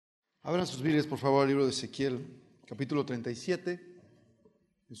Abran sus Biblias, por favor, al libro de Ezequiel, capítulo 37.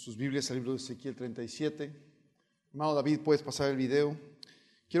 En sus Biblias, al libro de Ezequiel 37. Hermano David, puedes pasar el video.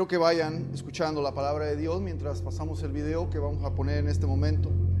 Quiero que vayan escuchando la palabra de Dios mientras pasamos el video que vamos a poner en este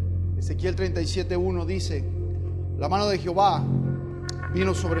momento. Ezequiel 37:1 dice: la mano de Jehová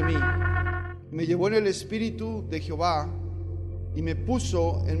vino sobre mí, me llevó en el espíritu de Jehová y me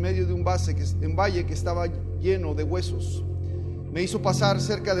puso en medio de un valle que estaba lleno de huesos. Me hizo pasar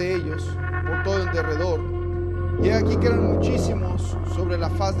cerca de ellos por todo el derredor, y he aquí que eran muchísimos sobre la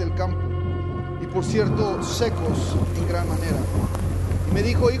faz del campo, y por cierto secos en gran manera. Y me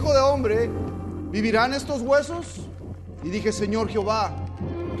dijo: hijo de hombre, ¿vivirán estos huesos? Y dije: Señor Jehová,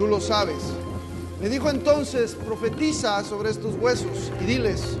 tú lo sabes. Me dijo entonces: profetiza sobre estos huesos y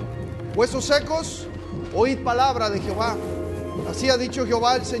diles: huesos secos, oíd palabra de Jehová. Así ha dicho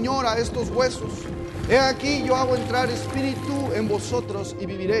Jehová el Señor a estos huesos: he aquí yo hago entrar espíritu en vosotros y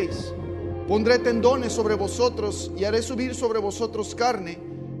viviréis. Pondré tendones sobre vosotros y haré subir sobre vosotros carne,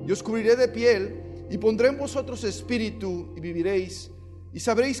 y os cubriré de piel, y pondré en vosotros espíritu y viviréis, y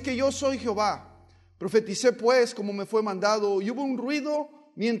sabréis que yo soy Jehová. Profeticé pues como me fue mandado, y hubo un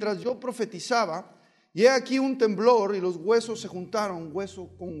ruido mientras yo profetizaba, y he aquí un temblor, y los huesos se juntaron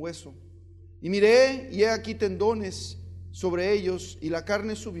hueso con hueso. Y miré, y he aquí tendones sobre ellos, y la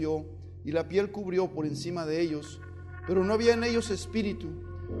carne subió, y la piel cubrió por encima de ellos, pero no había en ellos espíritu.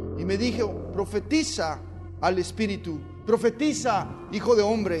 Y me dijo: profetiza al espíritu, profetiza, hijo de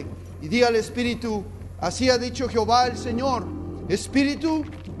hombre, y di al espíritu: así ha dicho Jehová el Señor, espíritu,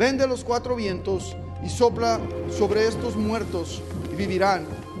 ven de los cuatro vientos y sopla sobre estos muertos y vivirán.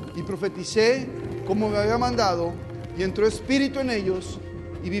 Y profeticé como me había mandado, y entró espíritu en ellos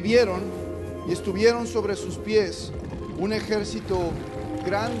y vivieron, y estuvieron sobre sus pies un ejército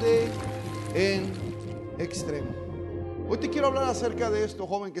grande en extremo. Hoy te quiero hablar acerca de esto,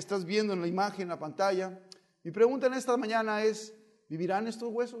 joven, que estás viendo en la imagen, en la pantalla. Mi pregunta en esta mañana es: ¿vivirán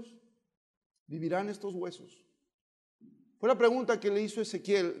estos huesos? ¿Vivirán estos huesos? Fue la pregunta que le hizo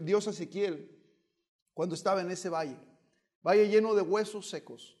Dios a Ezequiel cuando estaba en ese valle lleno de huesos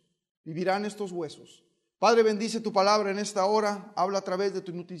secos. ¿Vivirán estos huesos? Padre, bendice tu palabra en esta hora, habla a través de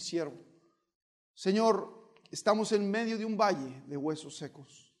tu inútil siervo. Señor, estamos en medio de un valle de huesos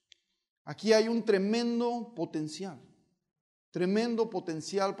secos. Aquí hay un tremendo potencial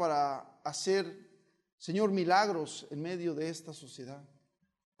para hacer, Señor, milagros en medio de esta sociedad,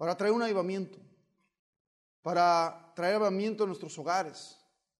 para traer un avivamiento, a nuestros hogares,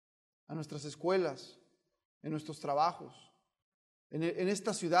 a nuestras escuelas, en nuestros trabajos, en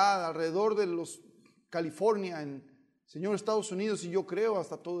esta ciudad, alrededor de California, Señor, Estados Unidos, y yo creo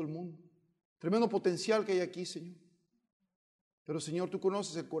hasta todo el mundo. Tremendo potencial que hay aquí, Señor. Pero, Señor, tú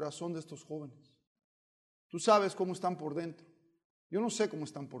conoces el corazón de estos jóvenes. Tú sabes cómo están por dentro. Yo no sé cómo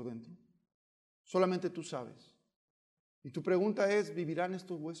están por dentro. Solamente tú sabes. Y tu pregunta es: ¿vivirán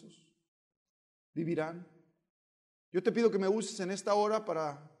estos huesos? ¿Vivirán? Yo te pido que me uses en esta hora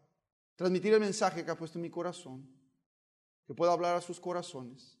para transmitir el mensaje que ha puesto en mi corazón, que pueda hablar a sus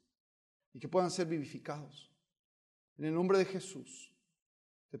corazones y que puedan ser vivificados. En el nombre de Jesús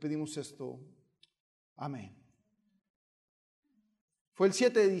te pedimos esto. Amén. Fue el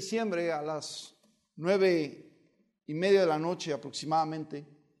 7 de diciembre a las 9:30 de la noche aproximadamente.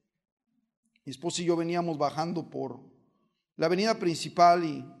 Mi esposa y yo veníamos bajando por la avenida principal,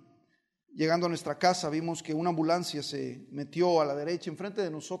 y llegando a nuestra casa vimos que una ambulancia se metió a la derecha enfrente de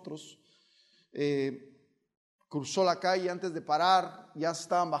nosotros. Cruzó la calle. Antes de parar ya se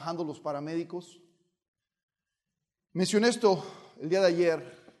estaban bajando los paramédicos. Mencioné esto el día de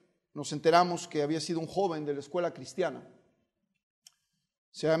ayer. Nos enteramos que había sido un joven de la escuela cristiana.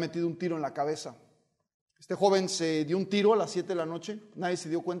 Se había metido un tiro en la cabeza. Este joven se dio un tiro a las 7 de la noche, nadie se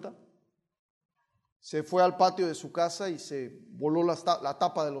dio cuenta. Se fue al patio de su casa y se voló la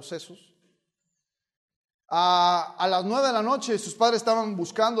tapa de los sesos. A las 9 de la noche sus padres estaban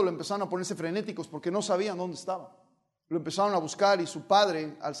buscándolo, empezaron a ponerse frenéticos porque no sabían dónde estaba. Lo empezaron a buscar, y su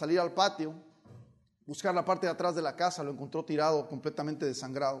padre, al salir al patio, buscar la parte de atrás de la casa, lo encontró tirado, completamente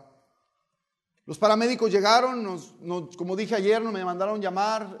desangrado. Los paramédicos llegaron, como dije ayer, me mandaron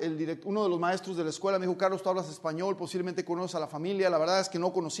llamar. Uno de los maestros de la escuela me dijo: Carlos, tú hablas español, posiblemente conoces a la familia. La verdad es que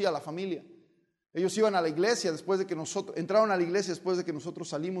no conocía a la familia. Ellos iban a la iglesia entraron a la iglesia después de que nosotros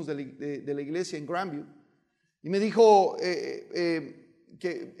salimos de la iglesia en Grandview. Y me dijo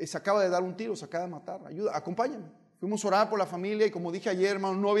que se acaba de dar un tiro, se acaba de matar, ayuda, acompáñame. Fuimos a orar por la familia, y como dije ayer,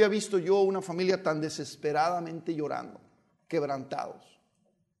 hermano, no había visto yo una familia tan desesperadamente llorando, quebrantados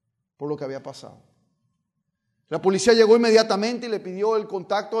por lo que había pasado. La policía llegó inmediatamente y le pidió el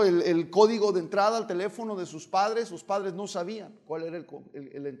contacto, el código de entrada al teléfono de sus padres. Sus padres no sabían cuál era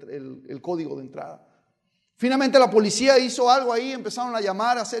el código de entrada. Finalmente la policía hizo algo ahí, empezaron a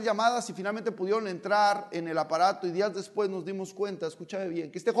llamar, a hacer llamadas y finalmente pudieron entrar en el aparato. Y días después nos dimos cuenta, escúchame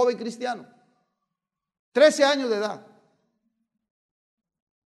bien, que este joven cristiano, 13 años de edad,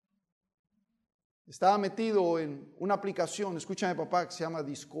 estaba metido en una aplicación, escúchame papá, que se llama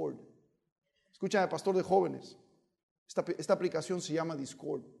Discord. Escúchame, pastor de jóvenes, esta aplicación se llama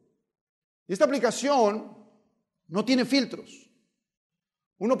Discord. Y esta aplicación no tiene filtros.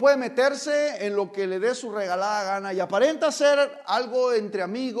 Uno puede meterse en lo que le dé su regalada gana y aparenta ser algo entre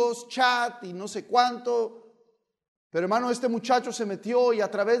amigos, chat y no sé cuánto. Pero hermano, este muchacho se metió y a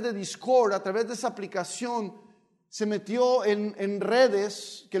través de Discord, a través de esa aplicación, se metió en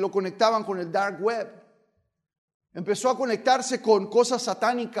redes que lo conectaban con el dark web. Empezó a conectarse con cosas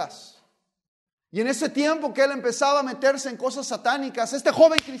satánicas. Y en ese tiempo que él empezaba a meterse en cosas satánicas, este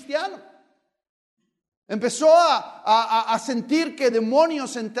joven cristiano empezó a sentir que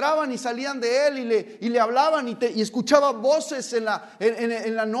demonios entraban y salían de él y le hablaban y escuchaba voces en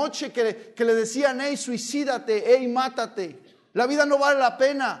la noche que le decían: hey, suicídate, hey, mátate, la vida no vale la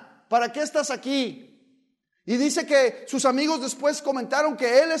pena, ¿para qué estás aquí? Y dice que sus amigos después comentaron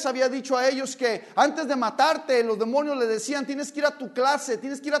que él les había dicho a ellos que antes de matarte, los demonios le decían: tienes que ir a tu clase,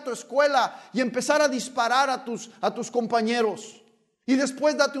 tienes que ir a tu escuela y empezar a disparar a tus compañeros y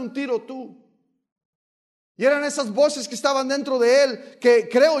después date un tiro tú. Y eran esas voces que estaban dentro de él, que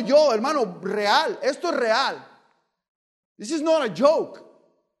creo yo, hermano, real. Esto es real. This is not a joke.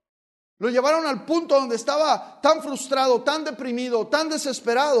 Lo llevaron al punto donde estaba tan frustrado, tan deprimido, tan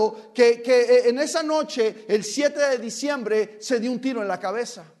desesperado, que en esa noche, el 7 de diciembre, se dio un tiro en la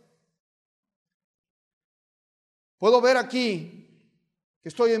cabeza. Puedo ver aquí que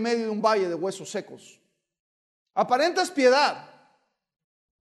estoy en medio de un valle de huesos secos. Aparentas piedad.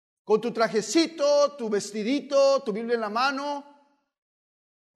 Con tu trajecito, tu vestidito, tu Biblia en la mano,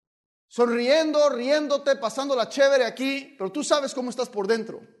 sonriendo, riéndote, pasándola chévere aquí, pero tú sabes cómo estás por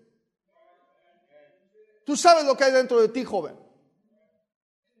dentro. Tú sabes lo que hay dentro de ti, joven.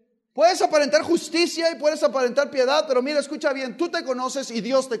 Puedes aparentar justicia y puedes aparentar piedad, pero mira, escucha bien, tú te conoces y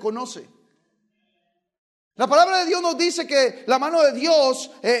Dios te conoce. La palabra de Dios nos dice que la mano de Dios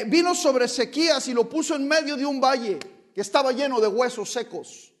vino sobre Ezequías y lo puso en medio de un valle que estaba lleno de huesos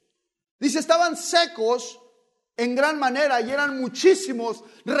secos. Dice, estaban secos en gran manera y eran muchísimos,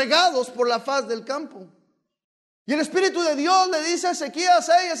 regados por la faz del campo. Y el Espíritu de Dios le dice a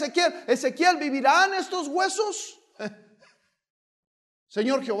Ezequías: hey, Ezequiel, ¿vivirán estos huesos?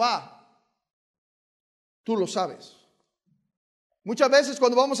 Señor Jehová, tú lo sabes. Muchas veces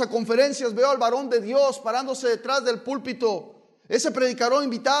cuando vamos a conferencias veo al varón de Dios parándose detrás del púlpito, ese predicador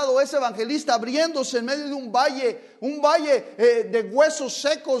invitado, ese evangelista abriéndose en medio de un valle de huesos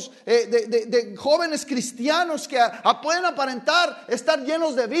secos, de jóvenes cristianos que pueden aparentar estar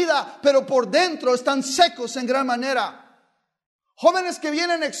llenos de vida, pero por dentro están secos en gran manera. Jóvenes que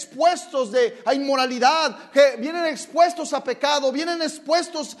vienen expuestos a inmoralidad, que vienen expuestos a pecado, vienen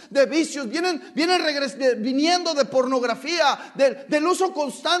expuestos de vicios, viniendo de pornografía, del uso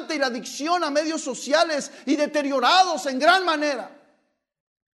constante y la adicción a medios sociales y deteriorados en gran manera.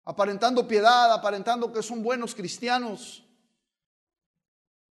 Aparentando piedad, aparentando que son buenos cristianos.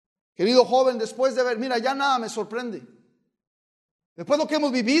 Querido joven, después de ver, mira, ya nada me sorprende. Después de lo que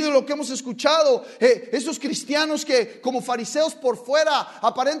hemos vivido y lo que hemos escuchado, esos cristianos que como fariseos por fuera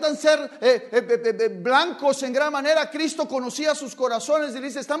aparentan ser blancos en gran manera, Cristo conocía sus corazones y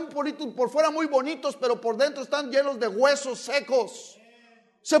dice: están por fuera muy bonitos, pero por dentro están llenos de huesos secos.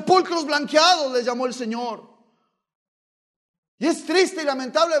 Sepulcros blanqueados les llamó el Señor. Y es triste y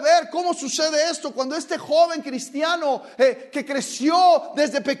lamentable ver cómo sucede esto cuando este joven cristiano que creció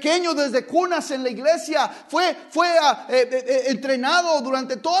desde pequeño, desde cunas en la iglesia, fue entrenado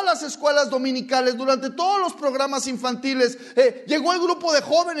durante todas las escuelas dominicales, durante todos los programas infantiles. Llegó el grupo de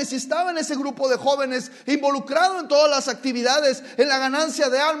jóvenes y estaba en ese grupo de jóvenes involucrado en todas las actividades, en la ganancia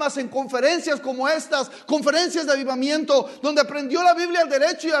de almas, en conferencias como estas, conferencias de avivamiento, donde aprendió la Biblia al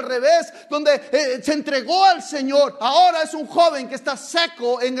derecho y al revés, donde se entregó al Señor. Ahora es un joven que está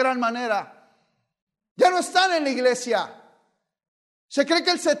seco en gran manera. Ya no están en la iglesia. Se cree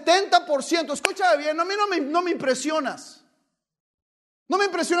que el 70%, escúchame bien, a mí no me impresionas. No me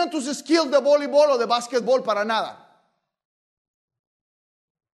impresionan tus skills de voleibol o de básquetbol para nada.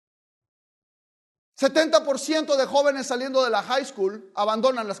 70% de jóvenes saliendo de la high school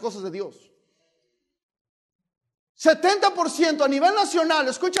abandonan las cosas de Dios. 70% a nivel nacional,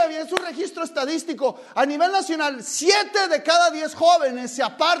 escucha bien, es un registro estadístico. A nivel nacional, 7 de cada 10 jóvenes se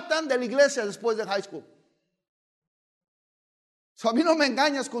apartan de la iglesia después de high school. A mí no me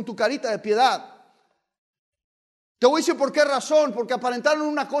engañas con tu carita de piedad. Te voy a decir por qué razón. Porque aparentaron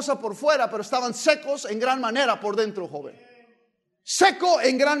una cosa por fuera, pero estaban secos en gran manera por dentro, joven. Seco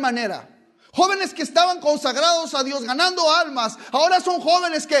en gran manera. Jóvenes que estaban consagrados a Dios, ganando almas, ahora son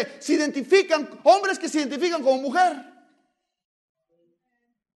jóvenes que se identifican, hombres que se identifican como mujer.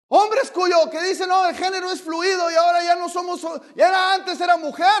 Hombres que dicen, no, el género es fluido y ahora ya no somos, antes era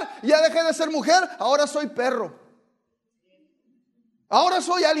mujer, ya dejé de ser mujer, ahora soy perro. Ahora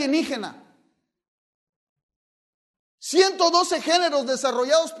soy alienígena. 112 géneros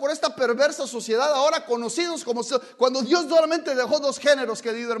desarrollados por esta perversa sociedad, ahora conocidos como, cuando Dios solamente dejó 2 géneros,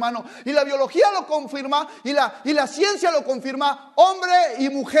 querido hermano. Y la biología lo confirma y la ciencia lo confirma, hombre y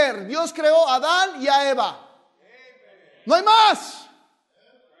mujer. Dios creó a Adán y a Eva. No hay más.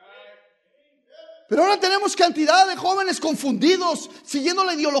 Pero ahora tenemos cantidad de jóvenes confundidos, siguiendo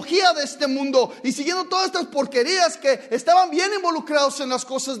la ideología de este mundo y siguiendo todas estas porquerías que estaban bien involucrados en las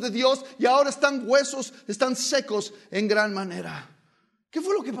cosas de Dios y ahora están huesos, están secos en gran manera. ¿Qué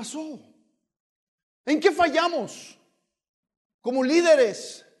fue lo que pasó? ¿En qué fallamos como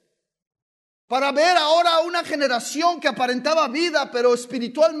líderes para ver ahora una generación que aparentaba vida, pero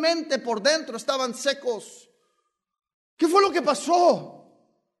espiritualmente por dentro estaban secos? ¿Qué fue lo que pasó?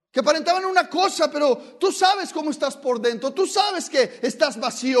 Que aparentaban una cosa, pero tú sabes cómo estás por dentro. Tú sabes que estás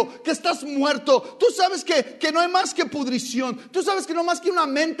vacío, que estás muerto. Tú sabes que no hay más que pudrición. Tú sabes que no hay más que una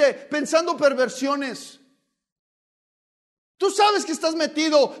mente pensando perversiones. Tú sabes que estás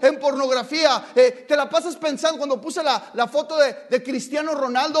metido en pornografía. Te la pasas pensando. Cuando puse la foto de Cristiano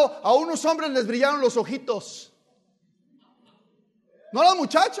Ronaldo, a unos hombres les brillaron los ojitos. No a las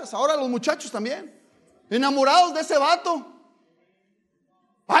muchachas, ahora a los muchachos también. Enamorados de ese vato.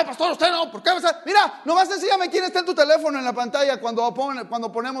 Ay, pastor, usted no, ¿por qué? Mira, nomás enséñame quién está en tu teléfono en la pantalla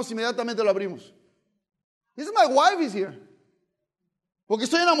cuando ponemos, inmediatamente lo abrimos. This is my wife is here. Porque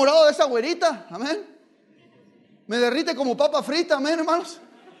estoy enamorado de esa güerita, amén. Me derrite como papa frita, amén, hermanos.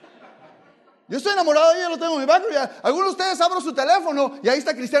 Yo estoy enamorado de ella, lo tengo en mi banco. Algunos de ustedes abren su teléfono y ahí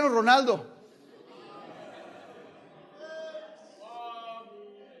está Cristiano Ronaldo.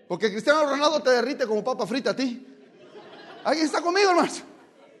 Porque Cristiano Ronaldo te derrite como papa frita a ti. ¿Alguien está conmigo, hermanos?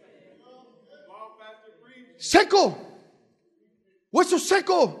 Seco, hueso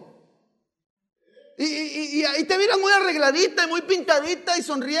seco. Y te miras muy arregladita y muy pintadita y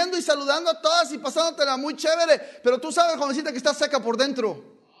sonriendo y saludando a todas y pasándotela muy chévere. Pero tú sabes, jovencita, que estás seca por dentro.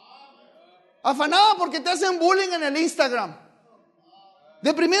 Afanada porque te hacen bullying en el Instagram.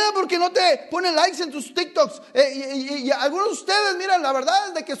 Deprimida porque no te ponen likes en tus TikToks. Y algunos de ustedes, miren, la verdad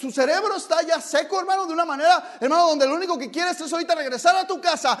es de que su cerebro está ya seco, hermano, de una manera, hermano, donde lo único que quieres es ahorita regresar a tu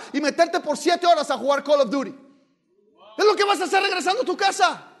casa y meterte por 7 horas a jugar Call of Duty. Es lo que vas a hacer regresando a tu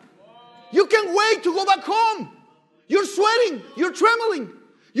casa. You can't wait to go back home. You're sweating, you're trembling,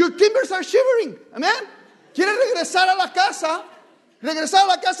 your timbers are shivering. Amen. ¿Quieres regresar a la casa? Regresar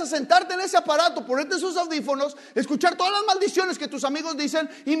a la casa, sentarte en ese aparato, ponerte sus audífonos, escuchar todas las maldiciones que tus amigos dicen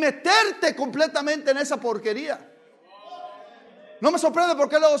y meterte completamente en esa porquería. No me sorprende por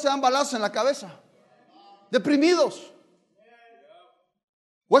qué luego se dan balazos en la cabeza. Deprimidos.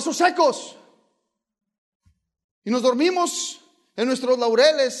 Huesos secos. Y nos dormimos en nuestros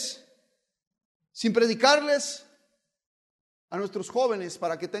laureles sin predicarles a nuestros jóvenes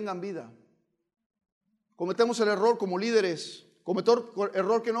para que tengan vida. Cometemos el error como líderes.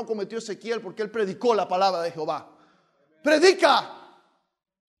 Error que no cometió Ezequiel porque él predicó la palabra de Jehová. Predica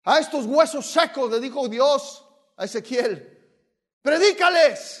a estos huesos secos, le dijo Dios a Ezequiel.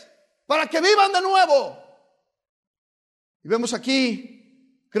 Predícales para que vivan de nuevo. Y vemos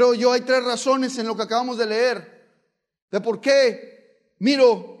aquí, creo yo, hay 3 razones en lo que acabamos de leer de por qué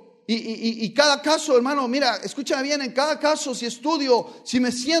miro. Y cada caso, hermano, mira, escúchame bien, en cada caso, si estudio, si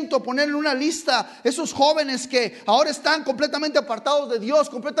me siento a poner en una lista esos jóvenes que ahora están completamente apartados de Dios,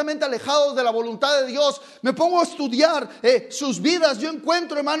 completamente alejados de la voluntad de Dios, me pongo a estudiar sus vidas, yo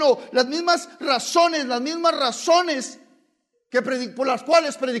encuentro, hermano, las mismas razones por las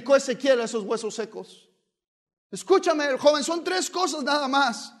cuales predicó Ezequiel a esos huesos secos. Escúchame, joven, son 3 cosas nada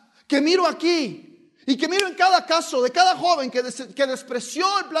más que miro aquí. Y que miro en cada caso de cada joven que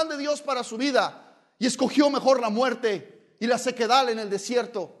despreció el plan de Dios para su vida y escogió mejor la muerte y la sequedal en el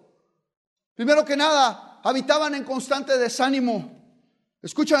desierto. Primero que nada, habitaban en constante desánimo.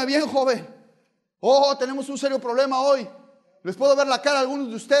 Escúchame bien, joven. Tenemos un serio problema hoy. Les puedo ver la cara a algunos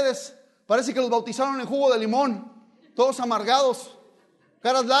de ustedes. Parece que los bautizaron en jugo de limón. Todos amargados,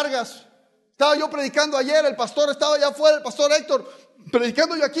 caras largas. Estaba yo predicando ayer, el pastor estaba allá afuera, el pastor Héctor,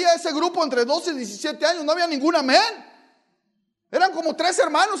 predicando yo aquí a ese grupo entre 12 y 17 años, no había ningún amén. Eran como 3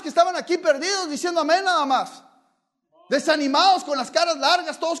 hermanos que estaban aquí perdidos diciendo amén nada más. desanimados, con las caras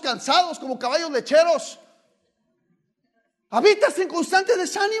largas, todos cansados como caballos lecheros. Habitas en constante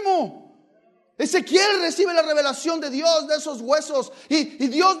desánimo. Ezequiel recibe la revelación de Dios de esos huesos y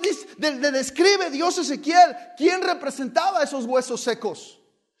Dios le describe Dios a Ezequiel quién representaba esos huesos secos.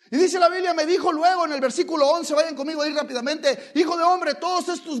 Y dice la Biblia, me dijo luego en el versículo 11, vayan conmigo ahí rápidamente: hijo de hombre, todos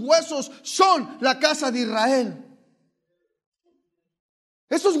estos huesos son la casa de Israel.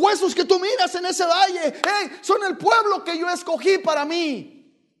 Esos huesos que tú miras en ese valle, son el pueblo que yo escogí para mí.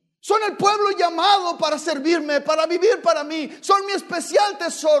 Son el pueblo llamado para servirme, para vivir para mí. Son mi especial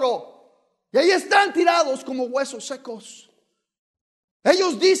tesoro. Y ahí están tirados como huesos secos.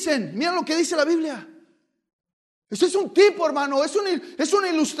 Ellos dicen, miren lo que dice la Biblia. Eso es un tipo, hermano, es una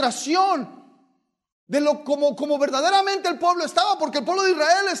ilustración de lo como verdaderamente el pueblo estaba, porque el pueblo de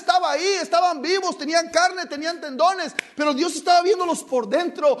Israel estaba ahí, estaban vivos, tenían carne, tenían tendones, pero Dios estaba viéndolos por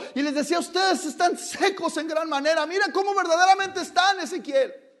dentro y les decía: ustedes están secos en gran manera. Mira cómo verdaderamente están,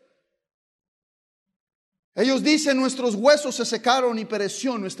 Ezequiel. Ellos dicen: nuestros huesos se secaron y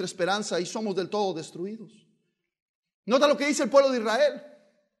pereció nuestra esperanza y somos del todo destruidos. Nota lo que dice el pueblo de Israel.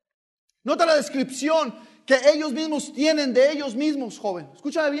 Nota la descripción que ellos mismos tienen de ellos mismos, joven.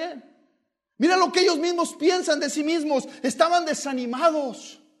 Escúchame bien. Mira lo que ellos mismos piensan de sí mismos. Estaban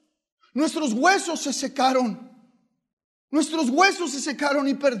desanimados. Nuestros huesos se secaron. Nuestros huesos se secaron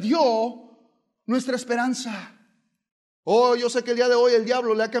y perdió nuestra esperanza. Oh, yo sé que el día de hoy el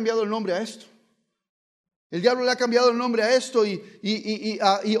diablo le ha cambiado el nombre a esto. El diablo le ha cambiado el nombre a esto y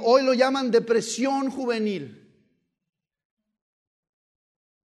hoy lo llaman depresión juvenil.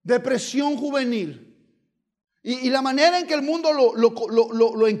 Depresión juvenil. Y la manera en que el mundo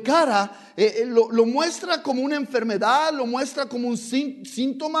lo encara, lo muestra como una enfermedad, lo muestra como un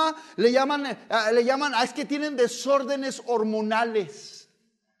síntoma. Le llaman, es que tienen desórdenes hormonales.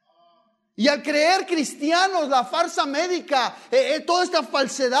 Y al creer cristianos la farsa médica, toda esta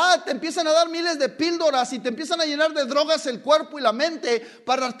falsedad, te empiezan a dar miles de píldoras y te empiezan a llenar de drogas el cuerpo y la mente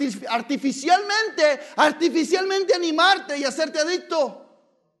para artificialmente animarte y hacerte adicto.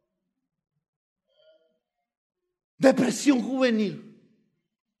 Depresión juvenil.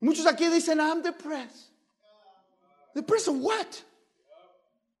 Muchos aquí dicen: I'm depressed. ¿Depressed of what?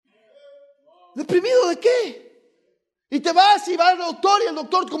 ¿Deprimido de qué? Y te vas y vas al doctor, y el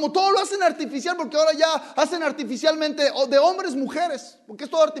doctor, como todo lo hacen artificial, porque ahora ya hacen artificialmente de hombres, mujeres, porque es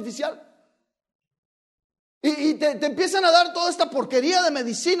todo artificial. Y te empiezan a dar toda esta porquería de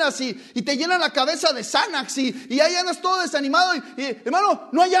medicinas y te llenan la cabeza de Xanax y ahí andas todo desanimado. Y hermano,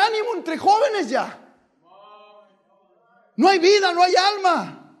 no hay ánimo entre jóvenes ya. No hay vida, no hay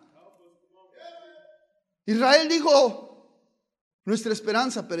alma. Israel dijo: nuestra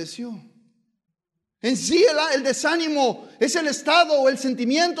esperanza pereció. En sí el desánimo es el estado o el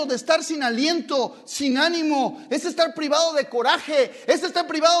sentimiento de estar sin aliento, sin ánimo. Es estar privado de coraje, es estar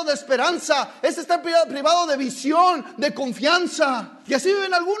privado de esperanza, es estar privado de visión, de confianza. Y así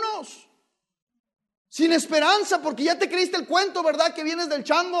viven algunos. Sin esperanza, porque ya te creíste el cuento, ¿verdad? Que vienes del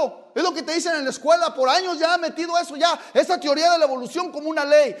chango. Es lo que te dicen en la escuela. Por años ya han metido eso, ya esa teoría de la evolución como una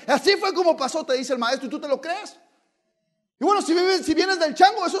ley. Así fue como pasó, te dice el maestro, y tú te lo crees. Y bueno, si vienes del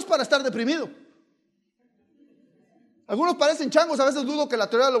chango, eso es para estar deprimido. Algunos parecen changos. A veces dudo que la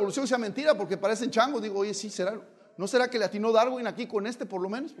teoría de la evolución sea mentira, porque parecen changos. Digo: oye, sí, ¿será? ¿No será que le atinó Darwin aquí con por lo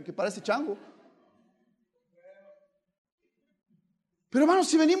menos? Porque parece chango. Pero hermanos,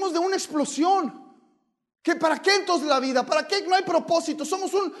 si venimos de una explosión, ¿para qué entonces la vida? ¿Para qué no hay propósito?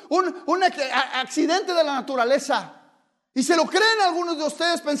 Somos un accidente de la naturaleza. Y se lo creen algunos de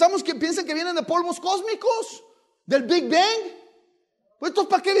ustedes. Piensan que vienen de polvos cósmicos, del Big Bang. Pues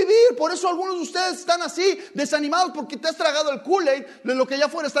entonces, ¿para qué vivir? Por eso algunos de ustedes están así, desanimados, porque te has tragado el Kool-Aid de lo que allá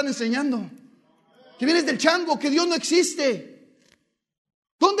afuera están enseñando. Que vienes del chango, que Dios no existe.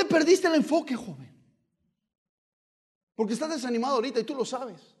 ¿Dónde perdiste el enfoque, joven? Porque estás desanimado ahorita y tú lo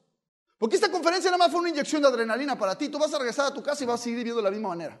sabes. Porque esta conferencia nada más fue una inyección de adrenalina para ti. Tú vas a regresar a tu casa y vas a seguir viviendo de la misma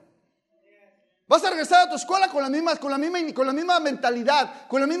manera. Vas a regresar a tu escuela con la misma mentalidad,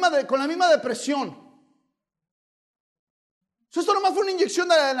 con la misma depresión. Esto nada más fue una inyección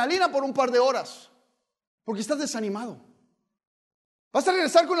de adrenalina por un par de horas. Porque estás desanimado. Vas a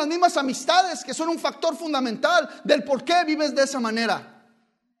regresar con las mismas amistades que son un factor fundamental del por qué vives de esa manera.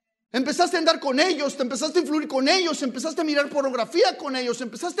 Empezaste a andar con ellos, te empezaste a influir con ellos, empezaste a mirar pornografía con ellos,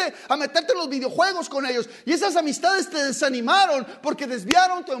 empezaste a meterte en los videojuegos con ellos. Y esas amistades te desanimaron porque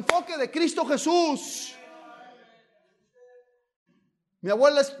desviaron tu enfoque de Cristo Jesús. Mi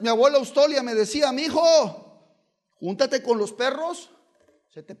abuela Austolia me decía: mi hijo, júntate con los perros,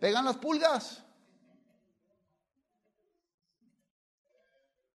 se te pegan las pulgas.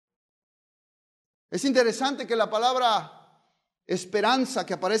 Es interesante que la palabra esperanza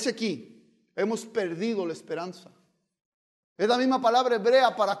que aparece aquí, hemos perdido la esperanza. Es la misma palabra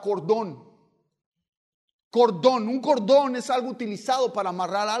hebrea para cordón. Cordón, un cordón es algo utilizado para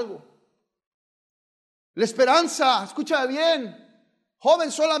amarrar algo. La esperanza, escucha bien,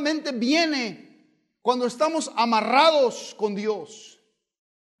 joven, solamente viene cuando estamos amarrados con Dios.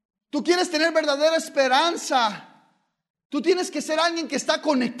 Tú quieres tener verdadera esperanza, tú tienes que ser alguien que está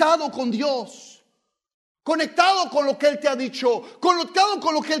conectado con Dios, conectado con lo que Él te ha dicho, conectado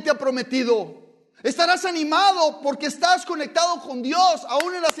con lo que Él te ha prometido. Estarás animado porque estás conectado con Dios,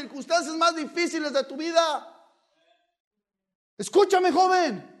 aún en las circunstancias más difíciles de tu vida. Escúchame,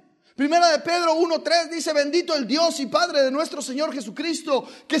 joven. Primera de Pedro 1:3 dice: bendito el Dios y Padre de nuestro Señor Jesucristo,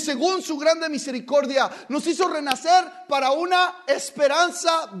 que según su grande misericordia nos hizo renacer para una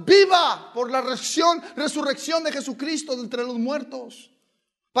esperanza viva por la resurrección de Jesucristo de entre los muertos,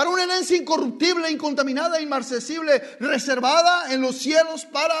 para una herencia incorruptible, incontaminada, inmarcesible, reservada en los cielos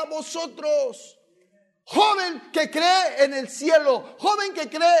para vosotros. Joven que cree en el cielo, joven que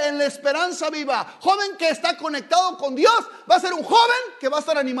cree en la esperanza viva, joven que está conectado con Dios, va a ser un joven que va a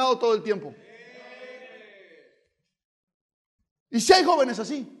estar animado todo el tiempo. Y si hay jóvenes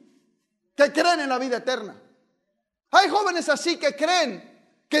así, que creen en la vida eterna, hay jóvenes así que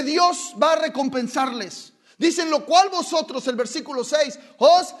creen que Dios va a recompensarles. Dicen: lo cual vosotros, el versículo 6,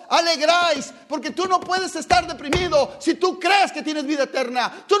 os alegráis, porque tú no puedes estar deprimido si tú crees que tienes vida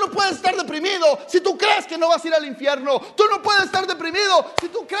eterna. Tú no puedes estar deprimido si tú crees que no vas a ir al infierno. Tú no puedes estar deprimido si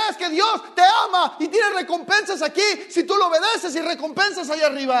tú crees que Dios te ama y tiene recompensas aquí, si tú lo obedeces y recompensas allá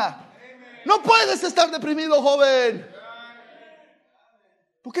arriba. No puedes estar deprimido, joven.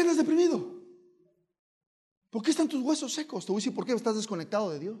 ¿Por qué andas deprimido? ¿Por qué están tus huesos secos? Te voy a decir por qué estás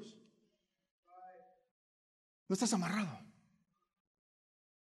desconectado de Dios. No estás amarrado.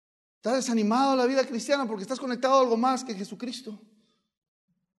 Estás desanimado a la vida cristiana porque estás conectado a algo más que Jesucristo.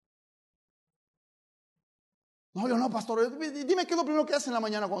 No, yo no, pastor. Dime qué es lo primero que haces en la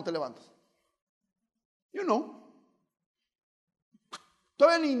mañana cuando te levantas. Yo no.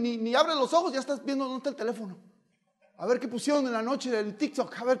 Todavía ni abres los ojos, ya estás viendo dónde está el teléfono. A ver qué pusieron en la noche del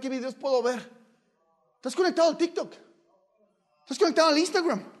TikTok. A ver qué videos puedo ver. Estás conectado al TikTok. Estás conectado al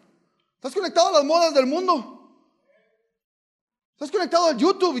Instagram. Estás conectado a las modas del mundo. Estás conectado al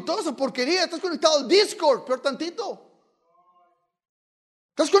YouTube y toda esa porquería. Estás conectado al Discord, peor tantito.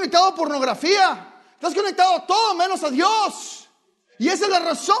 Estás conectado a pornografía. Estás conectado a todo menos a Dios. Y esa es la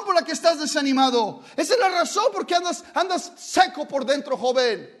razón por la que estás desanimado. Esa es la razón por la que andas seco por dentro,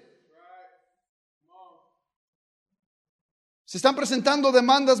 joven. Se están presentando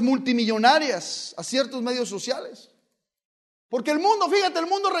demandas multimillonarias a ciertos medios sociales. Porque el mundo, fíjate, el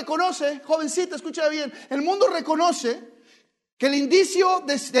mundo reconoce, jovencita, escucha bien, el mundo reconoce que el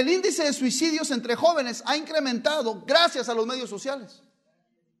índice de suicidios entre jóvenes ha incrementado gracias a los medios sociales.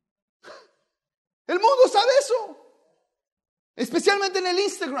 El mundo sabe eso, especialmente en el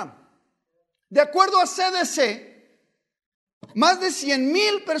Instagram. De acuerdo a CDC, más de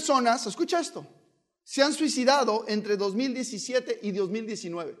 100,000 personas, escucha esto, se han suicidado entre 2017 y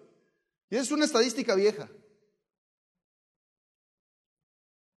 2019. Y es una estadística vieja.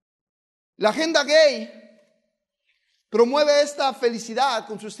 La agenda gay promueve esta felicidad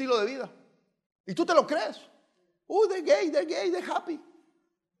con su estilo de vida. Y tú te lo crees. They're gay, they're happy.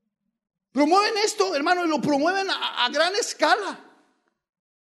 Promueven esto, hermano, y lo promueven a gran escala.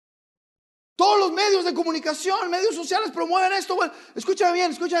 Todos los medios de comunicación, medios sociales promueven esto. Bueno, escúchame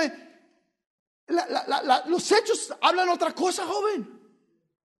bien, escúchame. Los hechos hablan otra cosa, joven.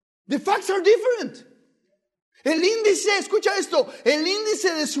 The facts are different. El índice, escucha esto, el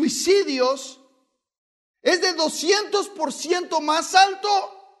índice de suicidios es de 200% más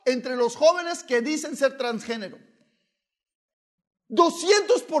alto entre los jóvenes que dicen ser transgénero.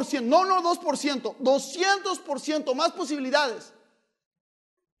 200%, no 2%, 200% más posibilidades.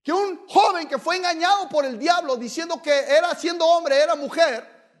 Que un joven que fue engañado por el diablo diciendo que siendo hombre, era mujer,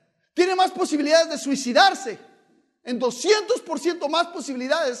 tiene más posibilidades de suicidarse. En 200% más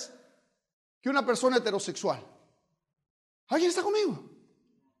posibilidades que una persona heterosexual. ¿Alguien está conmigo?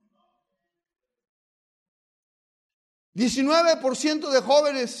 19% de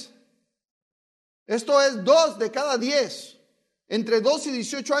jóvenes, esto es 2 de cada 10, entre 2 y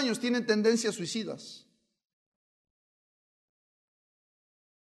 18 años tienen tendencias suicidas.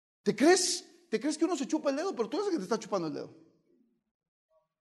 ¿Te crees que uno se chupa el dedo? Pero tú eres el que te está chupando el dedo.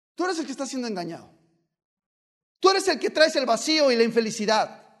 Tú eres el que está siendo engañado. Tú eres el que traes el vacío y la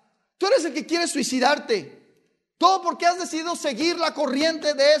infelicidad. Tú eres el que quiere suicidarte. Todo porque has decidido seguir la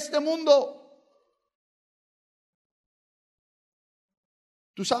corriente de este mundo.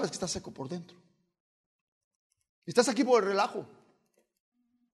 Tú sabes que estás seco por dentro. Estás aquí por el relajo.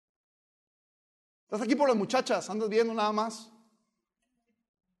 Estás aquí por las muchachas, andas viendo nada más.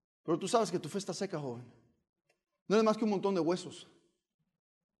 Pero tú sabes que tu fe está seca, joven. No eres más que un montón de huesos.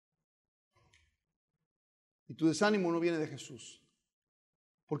 Y tu desánimo no viene de Jesús.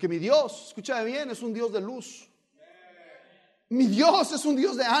 Porque mi Dios, escúchame bien, es un Dios de luz. Mi Dios es un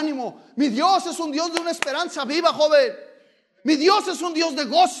Dios de ánimo. Mi Dios es un Dios de una esperanza viva, joven. Mi Dios es un Dios de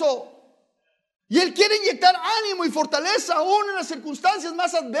gozo. Y Él quiere inyectar ánimo y fortaleza aún en las circunstancias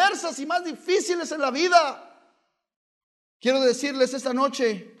más adversas y más difíciles en la vida. Quiero decirles esta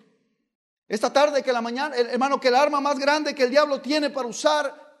noche, esta tarde, que la mañana, hermano, que el arma más grande que el diablo tiene para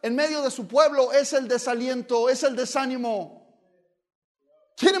usar en medio de su pueblo es el desaliento, es el desánimo.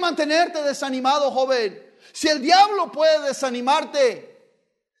 Quiere mantenerte desanimado, joven. Si el diablo puede desanimarte,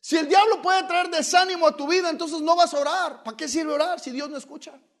 si el diablo puede traer desánimo a tu vida, entonces no vas a orar. ¿Para qué sirve orar si Dios no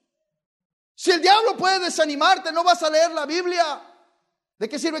escucha? Si el diablo puede desanimarte, no vas a leer la Biblia. ¿De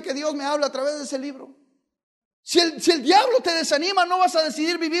qué sirve que Dios me hable a través de ese libro? Si el diablo te desanima, no vas a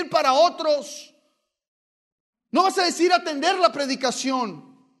decidir vivir para otros. No vas a decidir atender la predicación.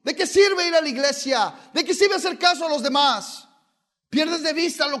 ¿De qué sirve ir a la iglesia? ¿De qué sirve hacer caso a los demás? Pierdes de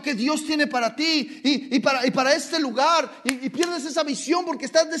vista lo que Dios tiene para ti y para este lugar. Y pierdes esa visión porque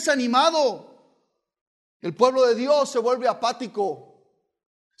estás desanimado. El pueblo de Dios se vuelve apático.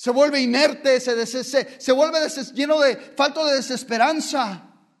 Se vuelve inerte, se vuelve lleno de falta de desesperanza.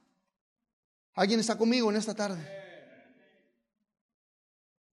 ¿Alguien está conmigo en esta tarde?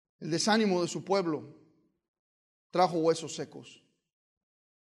 El desánimo de su pueblo trajo huesos secos.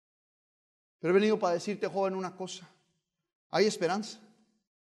 Pero he venido para decirte, joven, una cosa. Hay esperanza.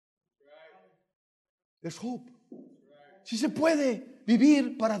 There's hope. Sí se puede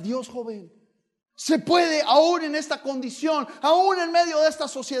vivir para Dios, joven. Se puede, aún en esta condición, aún en medio de esta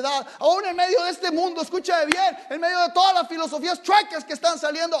sociedad, aún en medio de este mundo, escúchame bien, en medio de todas las filosofías chuecas que están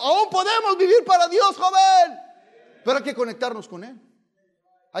saliendo, aún podemos vivir para Dios, joven. Pero hay que conectarnos con Él.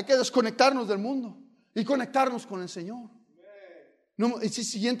 Hay que desconectarnos del mundo y conectarnos con el Señor. No, ese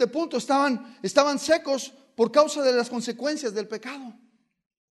siguiente punto, estaban secos por causa de las consecuencias del pecado.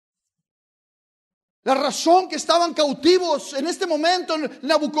 La razón que estaban cautivos en este momento,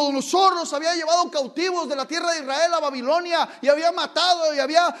 Nabucodonosor los había llevado cautivos de la tierra de Israel a Babilonia y había matado y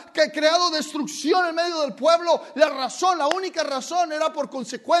había creado destrucción en medio del pueblo. La única razón era por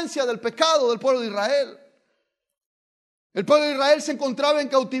consecuencia del pecado del pueblo de Israel. El pueblo de Israel se encontraba en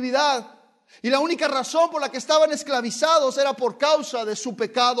cautividad y la única razón por la que estaban esclavizados era por causa de su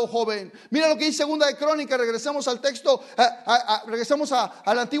pecado, joven. Mira lo que dice Segunda de Crónicas. Regresemos al texto, regresemos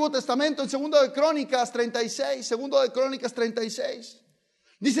al Antiguo Testamento en Segunda de Crónicas 36. Segunda de Crónicas 36.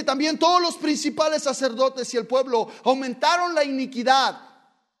 Dice también: todos los principales sacerdotes y el pueblo aumentaron la iniquidad.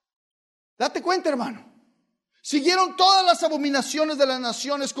 Date cuenta, hermano. Siguieron todas las abominaciones de las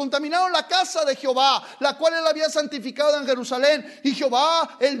naciones, contaminaron la casa de Jehová, la cual Él había santificado en Jerusalén. Y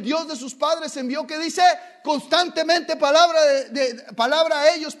Jehová, el Dios de sus padres, envió, que dice, constantemente palabra a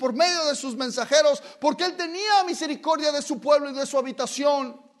ellos por medio de sus mensajeros, porque Él tenía misericordia de su pueblo y de su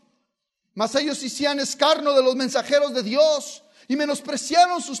habitación. Mas ellos hacían escarnio de los mensajeros de Dios y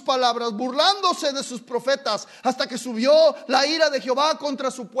menospreciaron sus palabras, burlándose de sus profetas, hasta que subió la ira de Jehová contra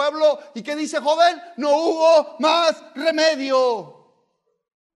su pueblo. ¿Y qué dice, joven? No hubo más remedio.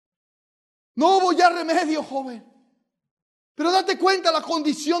 No hubo ya remedio, joven. Pero date cuenta la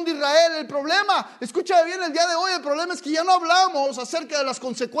condición de Israel. El problema, escúchame bien, el día de hoy el problema es que ya no hablamos acerca de las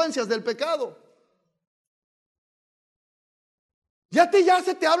consecuencias del pecado. Ya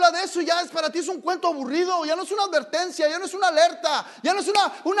se te habla de eso, ya para ti es un cuento aburrido, ya no es una advertencia, ya no es una alerta, ya no es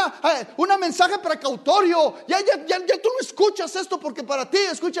una mensaje precautorio, ya tú no escuchas esto porque para ti,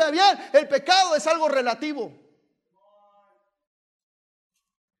 escúchame bien, el pecado es algo relativo.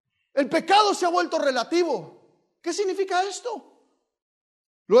 El pecado se ha vuelto relativo. ¿Qué significa esto?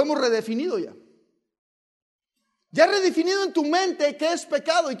 Lo hemos redefinido ya. Ya redefinido en tu mente qué es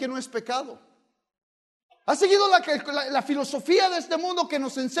pecado y qué no es pecado. Has seguido la filosofía de este mundo que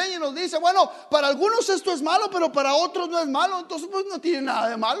nos enseña y nos dice, bueno, para algunos esto es malo, pero para otros no es malo, entonces pues no tiene nada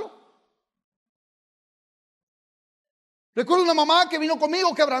de malo. Recuerdo una mamá que vino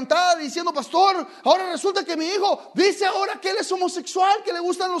conmigo quebrantada diciendo, pastor, ahora resulta que mi hijo dice ahora que él es homosexual, que le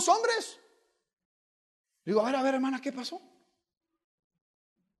gustan los hombres. Digo, a ver, hermana, ¿qué pasó?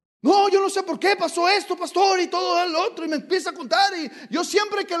 No, yo no sé por qué pasó esto, pastor, y todo el otro. Y me empieza a contar. Y yo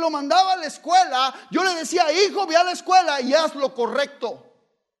siempre que lo mandaba a la escuela, yo le decía, hijo, ve a la escuela y haz lo correcto.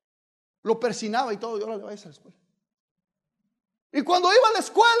 Lo persinaba y todo. Yo le vayas a la escuela. Y cuando iba a la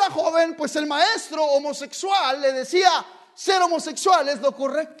escuela, joven, pues el maestro homosexual le decía, ser homosexual es lo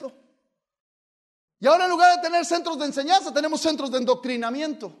correcto. Y ahora en lugar de tener centros de enseñanza, tenemos centros de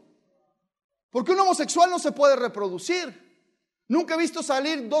endoctrinamiento. Porque un homosexual no se puede reproducir. Nunca he visto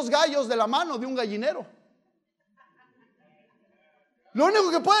salir 2 gallos de la mano de un gallinero. Lo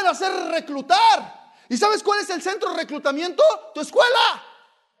único que pueden hacer es reclutar. ¿Y sabes cuál es el centro de reclutamiento? Tu escuela.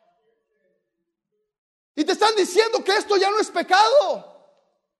 Y te están diciendo que esto ya no es pecado.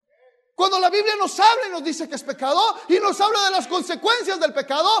 Cuando la Biblia nos habla y nos dice que es pecado, y nos habla de las consecuencias del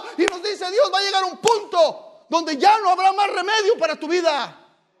pecado, y nos dice Dios va a llegar a un punto donde ya no habrá más remedio para tu vida.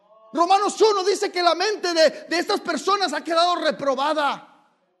 Romanos 1 dice que la mente de estas personas ha quedado reprobada.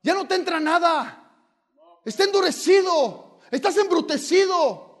 Ya no te entra nada. Está endurecido. Estás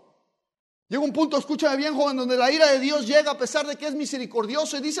embrutecido. Llega un punto, escúchame bien, joven, donde la ira de Dios llega a pesar de que es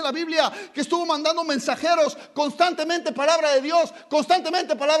misericordioso. Y dice la Biblia que estuvo mandando mensajeros constantemente, palabra de Dios,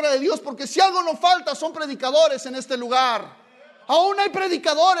 constantemente palabra de Dios, porque si algo no falta son predicadores en este lugar. Aún hay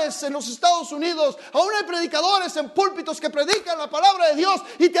predicadores en los Estados Unidos, aún hay predicadores en púlpitos que predican la palabra de Dios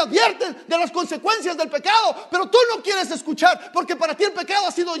y te advierten de las consecuencias del pecado, pero tú no quieres escuchar porque para ti el pecado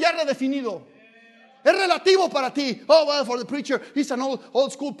ha sido ya redefinido. Es relativo para ti. Oh, well, for the preacher, he's an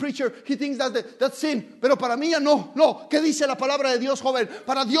old school preacher. He thinks that's sin. Pero para mí ya no. ¿Qué dice la palabra de Dios, joven?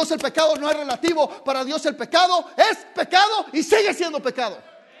 Para Dios el pecado no es relativo. Para Dios el pecado es pecado y sigue siendo pecado.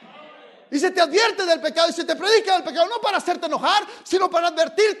 Y se te advierte del pecado y se te predica del pecado, no para hacerte enojar, sino para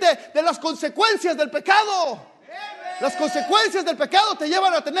advertirte de las consecuencias del pecado. Las consecuencias del pecado te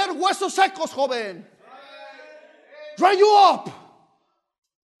llevan a tener huesos secos, joven. Dry you up.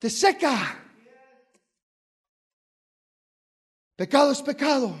 Te seca. Pecado es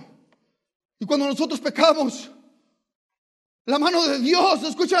pecado. Y cuando nosotros pecamos, la mano de Dios,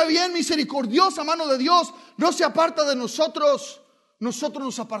 escucha bien, misericordiosa mano de Dios, no se aparta de nosotros. Nosotros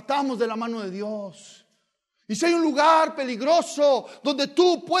nos apartamos de la mano de Dios. Y si hay un lugar peligroso donde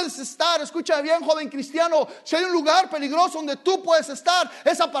tú puedes estar, escucha bien, joven cristiano, si hay un lugar peligroso donde tú puedes estar,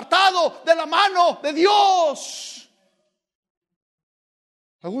 es apartado de la mano de Dios.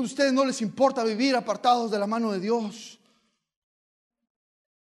 A algunos de ustedes no les importa vivir apartados de la mano de Dios.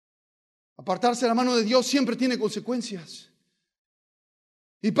 Apartarse de la mano de Dios siempre tiene consecuencias.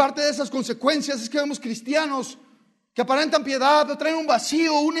 Y parte de esas consecuencias es que vemos cristianos que aparentan piedad, pero traen un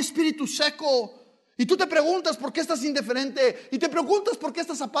vacío, un espíritu seco. Y tú te preguntas por qué estás indiferente. Y te preguntas por qué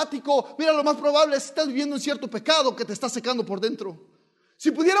estás apático. Mira, lo más probable es que estás viviendo en cierto pecado que te está secando por dentro. Si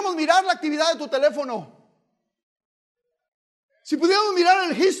pudiéramos mirar la actividad de tu teléfono, si pudiéramos mirar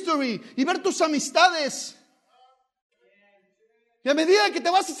el history y ver tus amistades, y a medida que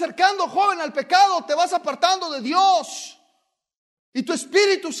te vas acercando, joven, al pecado, te vas apartando de Dios. Y tu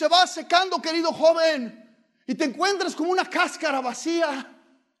espíritu se va secando, querido joven. Y te encuentras como una cáscara vacía.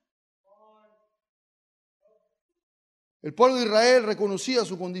 El pueblo de Israel reconocía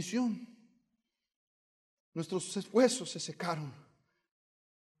su condición. Nuestros huesos se secaron.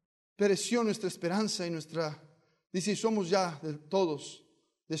 Pereció nuestra esperanza y dice, somos ya de todos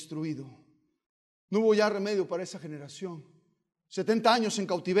destruidos. No hubo ya remedio para esa generación. 70 años en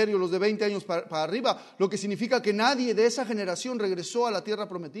cautiverio, los de 20 años para arriba, lo que significa que nadie de esa generación regresó a la tierra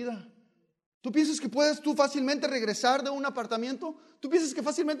prometida. ¿Tú piensas que puedes tú fácilmente regresar de un apartamento? ¿Tú piensas que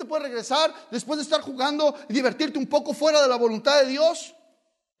fácilmente puedes regresar después de estar jugando y divertirte un poco fuera de la voluntad de Dios?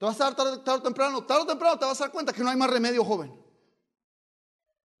 Te vas a dar tarde o temprano te vas a dar cuenta que no hay más remedio, joven.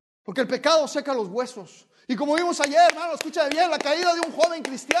 Porque el pecado seca los huesos. Y como vimos ayer, hermano, escucha bien, la caída de un joven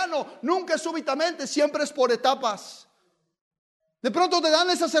cristiano nunca es súbitamente, siempre es por etapas. De pronto te dan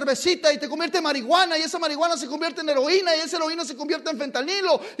esa cervecita y te convierte en marihuana, y esa marihuana se convierte en heroína, y esa heroína se convierte en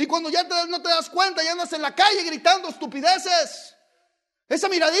fentanilo, y cuando ya no te das cuenta, ya andas en la calle gritando estupideces. Esa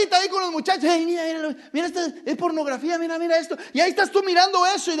miradita ahí con los muchachos, hey, mira esto es pornografía, mira esto, y ahí estás tú mirando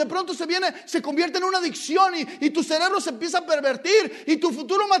eso, y de pronto se convierte en una adicción, y tu cerebro se empieza a pervertir, y tu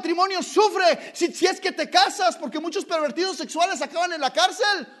futuro matrimonio sufre si es que te casas, porque muchos pervertidos sexuales acaban en la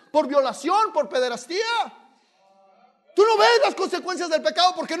cárcel por violación, por pederastía. Tú no ves las consecuencias del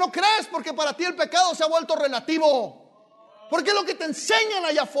pecado porque no crees, porque para ti el pecado se ha vuelto relativo. Porque es lo que te enseñan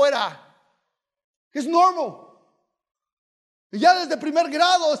allá afuera. Es normal. Y ya desde primer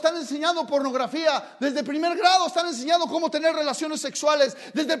grado están enseñando pornografía. Desde primer grado están enseñando cómo tener relaciones sexuales.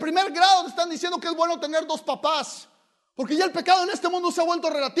 Desde primer grado te están diciendo que es bueno tener 2 papás. Porque ya el pecado en este mundo se ha vuelto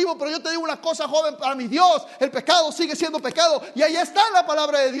relativo. Pero yo te digo una cosa, joven, para mi Dios, el pecado sigue siendo pecado. Y ahí está la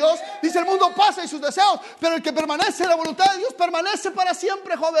palabra de Dios. Dice, el mundo pasa y sus deseos, pero el que permanece en la voluntad de Dios permanece para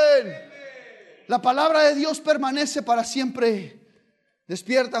siempre, joven. La palabra de Dios permanece para siempre.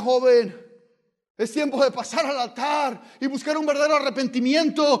 Despierta, joven. Es tiempo de pasar al altar y buscar un verdadero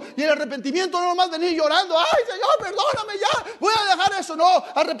arrepentimiento. Y el arrepentimiento no nomás venir llorando. Ay, Señor, perdóname ya. Voy a dejar eso. No,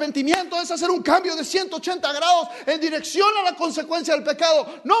 arrepentimiento es hacer un cambio de 180 grados en dirección a la consecuencia del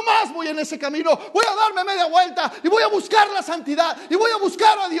pecado. No más voy en ese camino. Voy a darme media vuelta y voy a buscar la santidad. Y voy a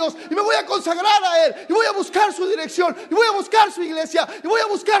buscar a Dios. Y me voy a consagrar a Él. Y voy a buscar su dirección. Y voy a buscar su iglesia. Y voy a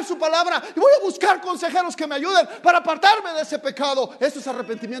buscar su palabra. Y voy a buscar consejeros que me ayuden para apartarme de ese pecado. Eso es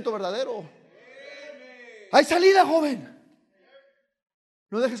arrepentimiento verdadero. Hay salida, joven.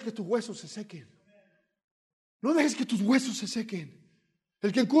 No dejes que tus huesos se sequen. No dejes que tus huesos se sequen.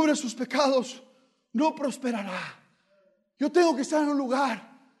 El que encubre sus pecados no prosperará. Yo tengo que estar en un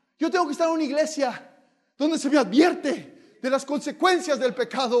lugar. Yo tengo que estar en una iglesia donde se me advierte de las consecuencias del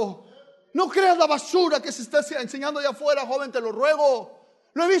pecado. No creas la basura que se está enseñando allá afuera, joven, te lo ruego.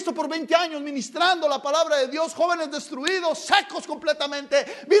 Lo he visto por 20 años ministrando la palabra de Dios, jóvenes destruidos, secos completamente,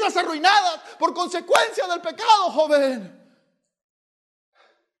 vidas arruinadas por consecuencia del pecado, joven.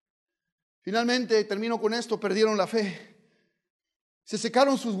 Finalmente, termino con esto, perdieron la fe. Se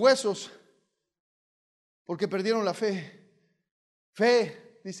secaron sus huesos porque perdieron la fe.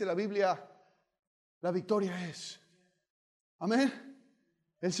 Fe, dice la Biblia, la victoria es. Amén.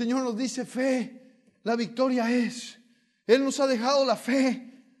 El Señor nos dice fe, la victoria es. Él nos ha dejado la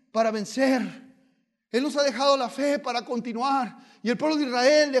fe para vencer. Él nos ha dejado la fe para continuar. Y el pueblo de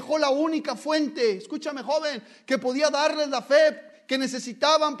Israel dejó la única fuente, escúchame joven, que podía darles la fe que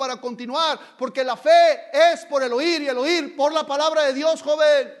necesitaban para continuar. Porque la fe es por el oír y el oír por la palabra de Dios,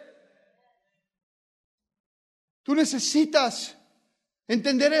 joven. Tú necesitas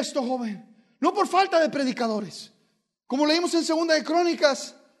entender esto, joven. No por falta de predicadores. Como leímos en 2 de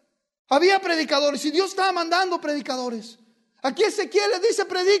Crónicas, había predicadores y Dios estaba mandando predicadores. Aquí Ezequiel les dice,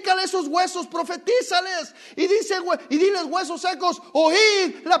 predícale esos huesos, profetízales y diles huesos secos,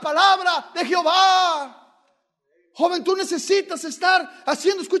 oíd la palabra de Jehová. Joven, tú necesitas estar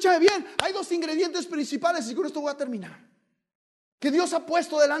haciendo, escúchame bien, hay 2 ingredientes principales y con esto voy a terminar, que Dios ha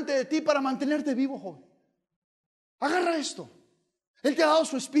puesto delante de ti para mantenerte vivo, joven. Agarra esto. Él te ha dado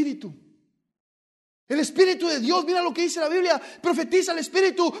su espíritu. El Espíritu de Dios, mira lo que dice la Biblia. Profetiza el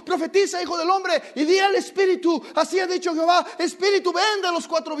Espíritu, profetiza, hijo del hombre, y di al Espíritu, así ha dicho Jehová, Espíritu, ven de los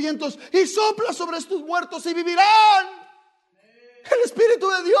 4 vientos y sopla sobre estos muertos y vivirán. El Espíritu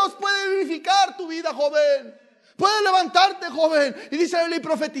de Dios puede vivificar tu vida, joven. Puede levantarte, joven. Y dice la Biblia, y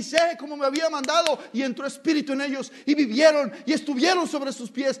profeticé como me había mandado, y entró espíritu en ellos, y vivieron, y estuvieron sobre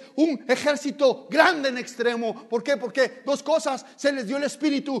sus pies un ejército grande en extremo. ¿Por qué? Porque 2 cosas, se les dio el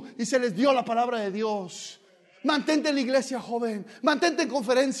espíritu y se les dio la palabra de Dios. Mantente en la iglesia, joven. Mantente en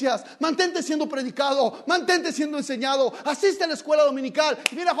conferencias. Mantente siendo predicado. Mantente siendo enseñado. Asiste a la escuela dominical.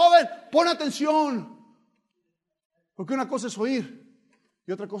 Y mira, joven, pon atención. Porque una cosa es oír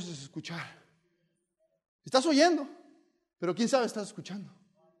y otra cosa es escuchar. Estás oyendo, pero quién sabe estás escuchando.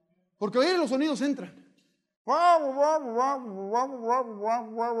 Porque oír los sonidos entran. Tú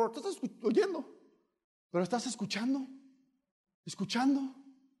estás oyendo, pero estás escuchando. Escuchando.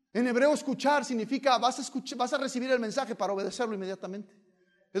 En hebreo escuchar significa vas a recibir el mensaje para obedecerlo inmediatamente.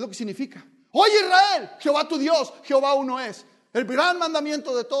 Es lo que significa. Oye Israel, Jehová tu Dios, Jehová uno es. El gran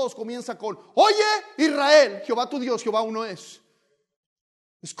mandamiento de todos comienza con: oye Israel, Jehová tu Dios, Jehová uno es.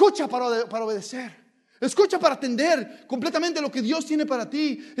 Escucha para obedecer. Escucha para atender completamente lo que Dios tiene para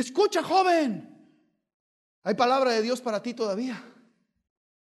ti. Escucha, joven. Hay palabra de Dios para ti todavía.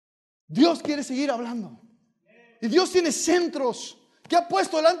 Dios quiere seguir hablando. Y Dios tiene centros que ha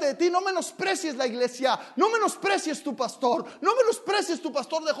puesto delante de ti. No menosprecies la iglesia. No menosprecies tu pastor. No menosprecies tu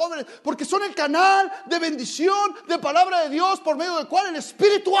pastor de jóvenes. Porque son el canal de bendición, de palabra de Dios, por medio del cual el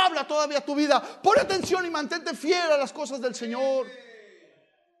Espíritu habla todavía a tu vida. Pon atención y mantente fiel a las cosas del Señor.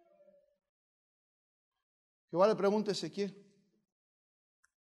 Jehová le pregunta a Ezequiel: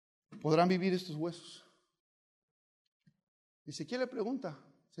 ¿podrán vivir estos huesos? Ezequiel le pregunta,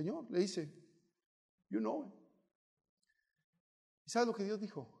 Señor, le dice, you know it. ¿Y sabes lo que Dios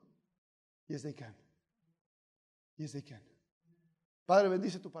dijo? Yes, they can. Yes, they can. Padre,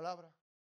 bendice tu palabra.